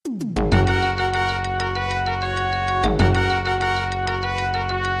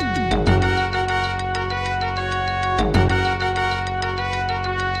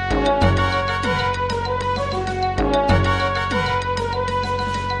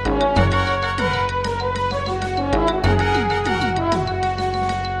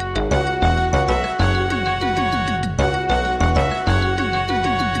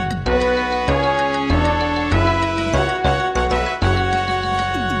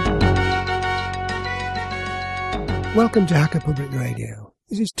Welcome to Hacker Public Radio.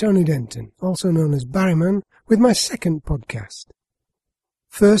 This is Tony Denton, also known as Barryman, with my second podcast.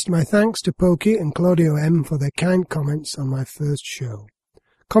 First, my thanks to Pokey and Claudio M for their kind comments on my first show.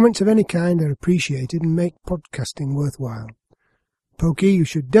 Comments of any kind are appreciated and make podcasting worthwhile. Pokey, you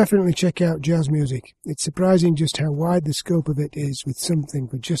should definitely check out jazz music. It's surprising just how wide the scope of it is, with something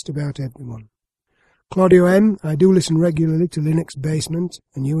for just about everyone. Claudio M, I do listen regularly to Linux Basement,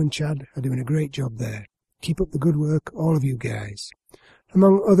 and you and Chad are doing a great job there. Keep up the good work, all of you guys.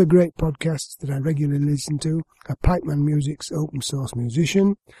 Among other great podcasts that I regularly listen to are Pipeman Music's Open Source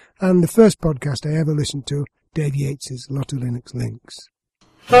Musician, and the first podcast I ever listened to, Dave Yates's Lot of Linux Links.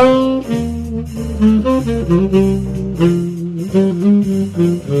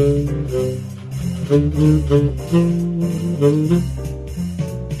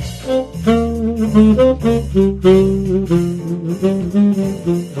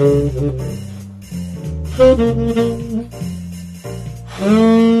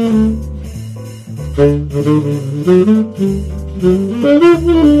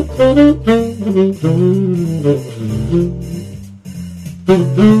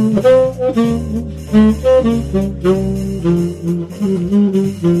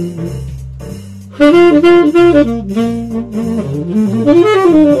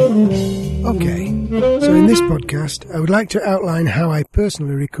 Okay, so in this podcast I would like to outline how I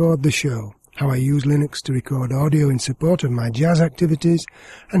personally record the show, how I use Linux to record audio in support of my jazz activities,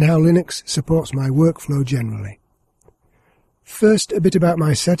 and how Linux supports my workflow generally. First, a bit about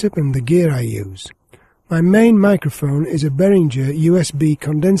my setup and the gear I use. My main microphone is a Behringer USB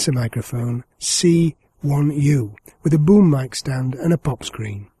condenser microphone C1U with a boom mic stand and a pop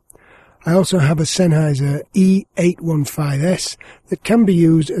screen. I also have a Sennheiser E815S that can be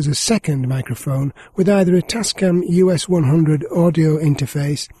used as a second microphone with either a Tascam US100 audio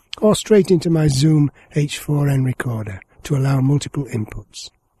interface or straight into my Zoom H4n recorder to allow multiple inputs.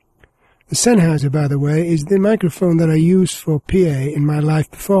 The Sennheiser, by the way, is the microphone that I use for PA in my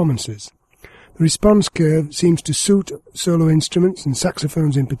live performances. The response curve seems to suit solo instruments and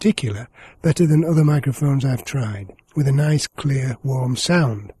saxophones in particular better than other microphones I've tried, with a nice, clear, warm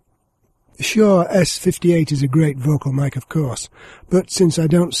sound. The Shure S58 is a great vocal mic, of course, but since I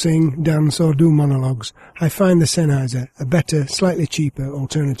don't sing, dance or do monologues, I find the Sennheiser a better, slightly cheaper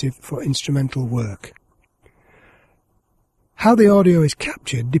alternative for instrumental work. How the audio is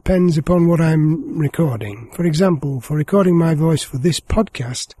captured depends upon what I'm recording. For example, for recording my voice for this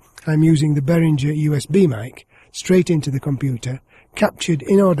podcast, I'm using the Behringer USB mic, straight into the computer, captured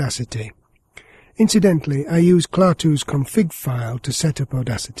in Audacity. Incidentally, I use Klaatu's config file to set up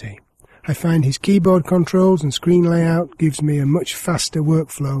Audacity. I find his keyboard controls and screen layout gives me a much faster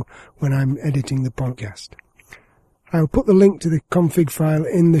workflow when I'm editing the podcast. I'll put the link to the config file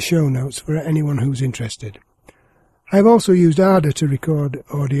in the show notes for anyone who's interested. I've also used Ardour to record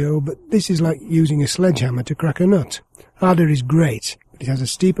audio, but this is like using a sledgehammer to crack a nut. Ardour is great, but it has a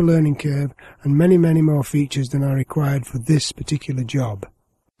steeper learning curve and many, many more features than are required for this particular job.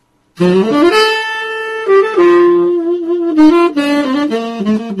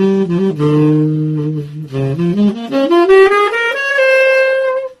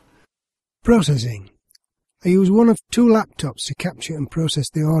 Processing. I use one of two laptops to capture and process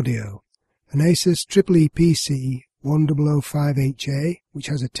the audio, an Asus EEE-PC 1005HA, which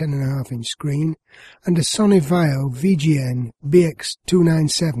has a 10.5-inch screen, and a Sony Vaio VGN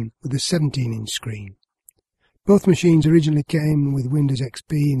BX297 with a 17-inch screen. Both machines originally came with Windows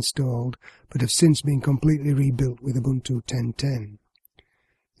XP installed, but have since been completely rebuilt with Ubuntu 10.10.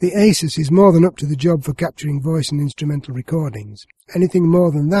 The Asus is more than up to the job for capturing voice and instrumental recordings. Anything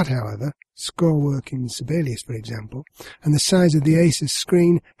more than that, however, score work in Sibelius for example, and the size of the Asus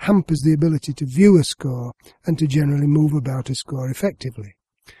screen hampers the ability to view a score and to generally move about a score effectively.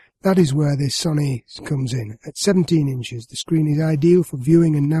 That is where the Sony comes in. At 17 inches, the screen is ideal for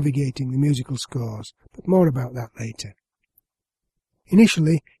viewing and navigating the musical scores, but more about that later.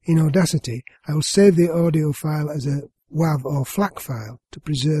 Initially, in Audacity, I will save the audio file as a WAV or FLAC file to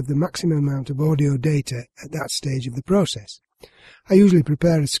preserve the maximum amount of audio data at that stage of the process. I usually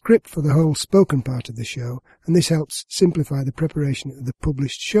prepare a script for the whole spoken part of the show, and this helps simplify the preparation of the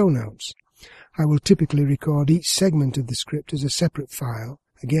published show notes. I will typically record each segment of the script as a separate file,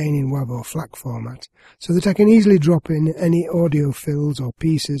 again in WAV or FLAC format, so that I can easily drop in any audio fills or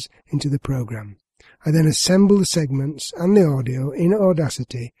pieces into the program. I then assemble the segments and the audio in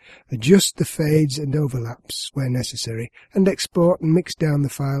Audacity, adjust the fades and overlaps where necessary, and export and mix down the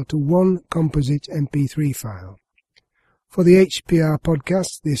file to one composite MP3 file. For the HPR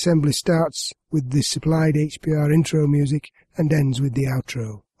podcast, the assembly starts with the supplied HPR intro music and ends with the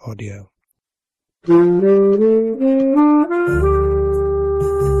outro audio.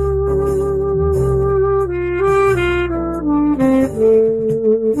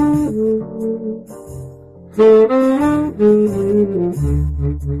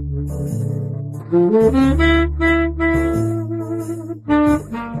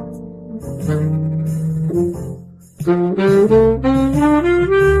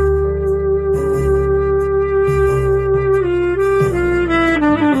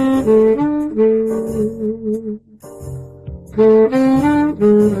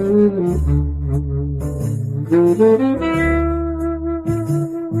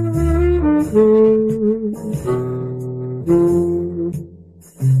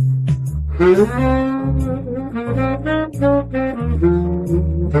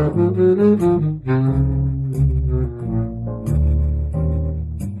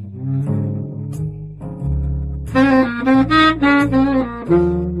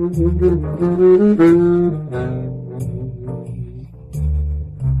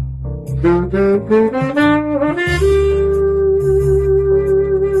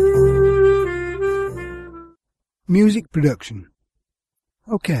 Music production.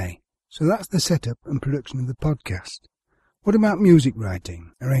 Okay, so that's the setup and production of the podcast. What about music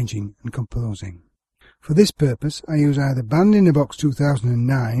writing, arranging and composing? For this purpose, I use either Band-in-a-Box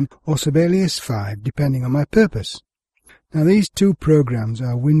 2009 or Sibelius 5, depending on my purpose. Now, these two programs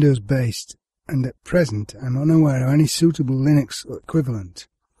are Windows-based, and at present I'm unaware of any suitable Linux equivalent,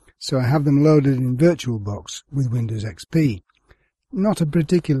 so I have them loaded in VirtualBox with Windows XP. Not a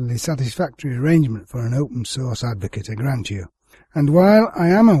particularly satisfactory arrangement for an open-source advocate, I grant you. And while I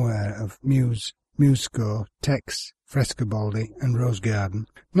am aware of Muse, MuseScore, Tex, Frescobaldi and Rose Garden,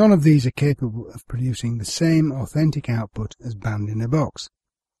 none of these are capable of producing the same authentic output as Band-in-a-Box.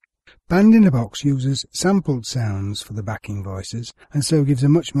 Band-in-a-Box uses sampled sounds for the backing voices, and so gives a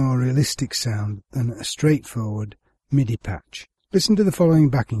much more realistic sound than a straightforward MIDI patch. Listen to the following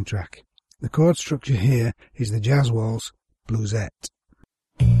backing track. The chord structure here is the Jazz Waltz Bluesette.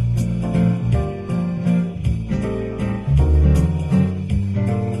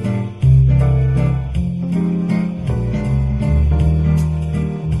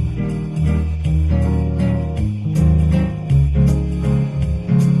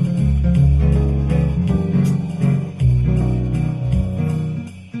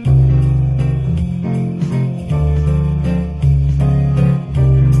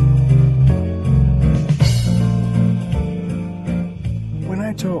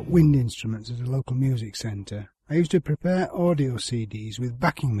 Taught wind instruments at a local music centre, I used to prepare audio CDs with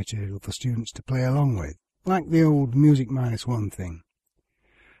backing material for students to play along with, like the old Music -1 thing.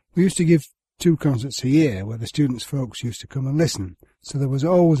 We used to give 2 concerts a year where the students' folks used to come and listen, so there was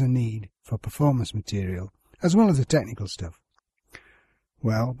always a need for performance material, as well as the technical stuff.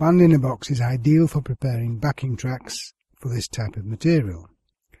 Well, Band-in-a-Box is ideal for preparing backing tracks for this type of material.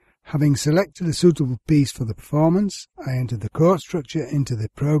 Having selected a suitable piece for the performance, I enter the chord structure into the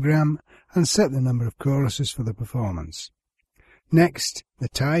program and set the number of choruses for the performance. Next, the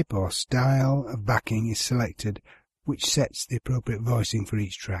type or style of backing is selected, which sets the appropriate voicing for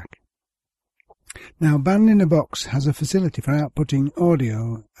each track. Now, Band-in-a-Box has a facility for outputting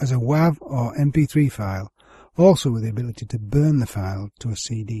audio as a WAV or MP3 file, also with the ability to burn the file to a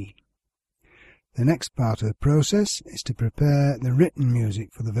CD. The next part of the process is to prepare the written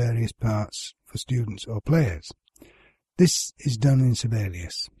music for the various parts for students or players. This is done in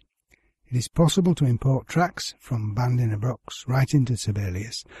Sibelius. It is possible to import tracks from Band-in-a-Box right into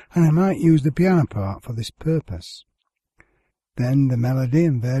Sibelius, and I might use the piano part for this purpose. Then the melody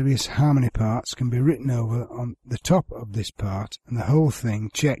and various harmony parts can be written over on the top of this part and the whole thing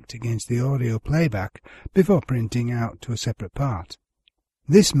checked against the audio playback before printing out to a separate part.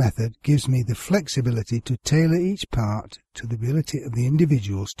 This method gives me the flexibility to tailor each part to the ability of the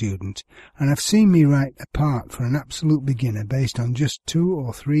individual student, and I've seen me write a part for an absolute beginner based on just 2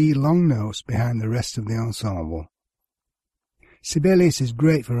 or 3 long notes behind the rest of the ensemble. Sibelius is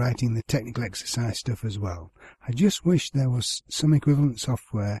great for writing the technical exercise stuff as well. I just wish there was some equivalent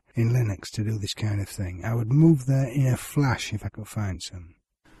software in Linux to do this kind of thing. I would move there in a flash if I could find some.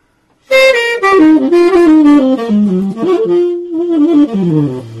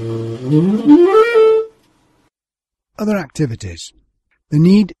 Other activities. The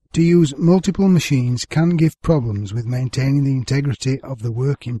need to use multiple machines can give problems with maintaining the integrity of the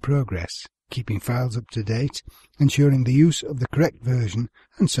work in progress, keeping files up to date, ensuring the use of the correct version,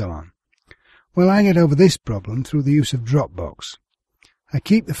 and so on. Well, I get over this problem through the use of Dropbox. I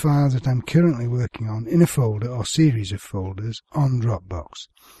keep the files that I'm currently working on in a folder or series of folders on Dropbox.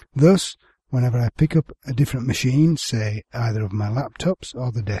 Thus, whenever I pick up a different machine, say either of my laptops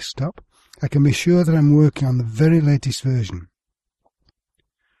or the desktop, I can be sure that I'm working on the very latest version.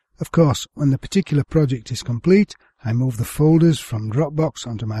 Of course, when the particular project is complete, I move the folders from Dropbox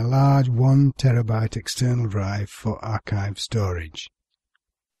onto my large 1 terabyte external drive for archive storage.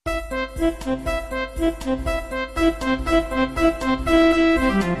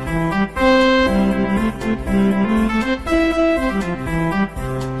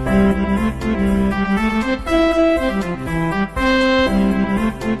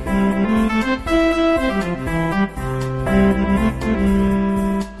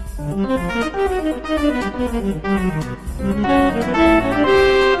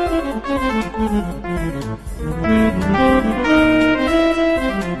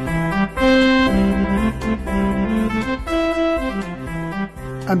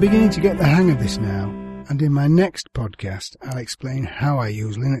 I'm beginning to get the hang of this now, and in my next podcast I'll explain how I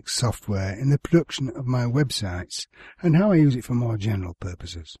use Linux software in the production of my websites and how I use it for more general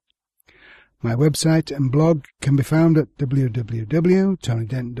purposes. My website and blog can be found at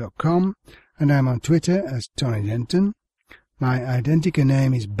www.tonydenton.com, and I'm on Twitter as Tony Denton. My Identica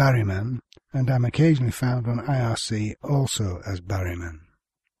name is Barryman, and I'm occasionally found on IRC also as Barryman.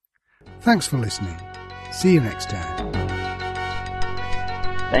 Thanks for listening. See you next time.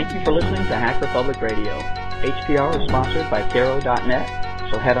 Thank you for listening to Hacker Public Radio. HPR is sponsored by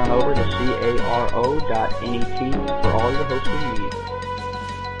Caro.net, so head on over to caro.net for all your hosting needs.